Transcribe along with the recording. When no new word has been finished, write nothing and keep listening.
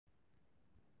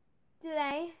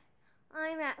Today,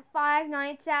 I'm at Five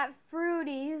Nights at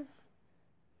Froooooooties.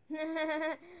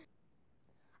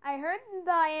 I heard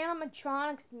the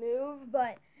animatronics move,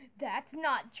 but that's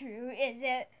not true, is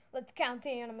it? Let's count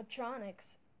the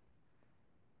animatronics.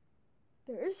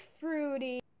 There's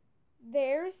Fruity.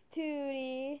 There's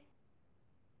Tootie.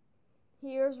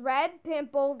 Here's Red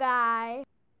Pimple Guy.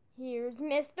 Here's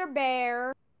Mr.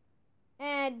 Bear.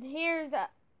 And here's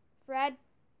Fred.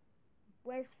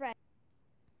 Where's Fred?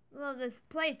 Well, this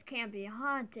place can't be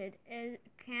haunted,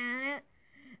 can it?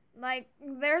 Like,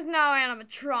 there's no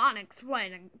animatronics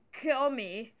waiting to kill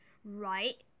me,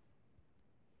 right?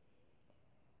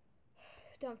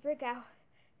 Don't freak out.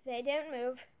 They didn't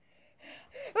move.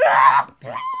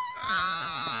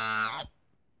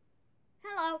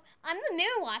 Hello, I'm the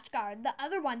new watch guard. The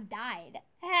other one died.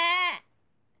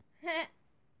 Never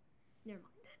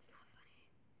mind, that's not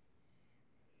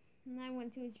funny. And I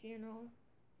went to his funeral.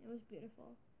 It was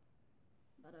beautiful.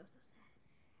 But also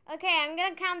sad. Okay, I'm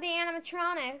gonna count the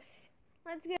animatronics.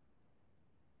 Let's go.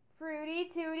 Fruity,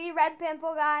 Tootie, Red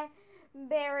Pimple Guy,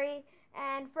 Barry,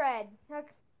 and Fred.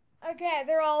 Okay,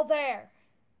 they're all there.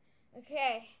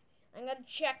 Okay, I'm gonna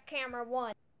check camera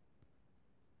 1.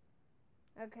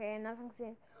 Okay, nothing's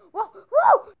seen. Whoa,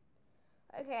 whoa!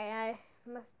 Okay, I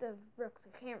must have broke the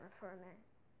camera for a minute.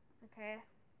 Okay.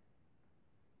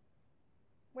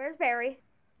 Where's Barry?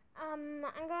 I'm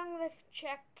going to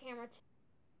check camera 2.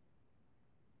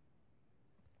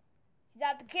 He's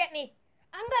out to get me.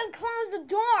 I'm gonna close the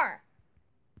door.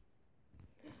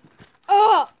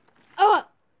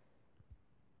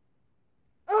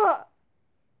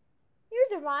 You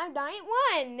survived night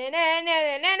 1.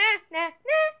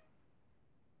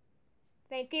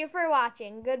 Thank you for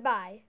watching. Goodbye.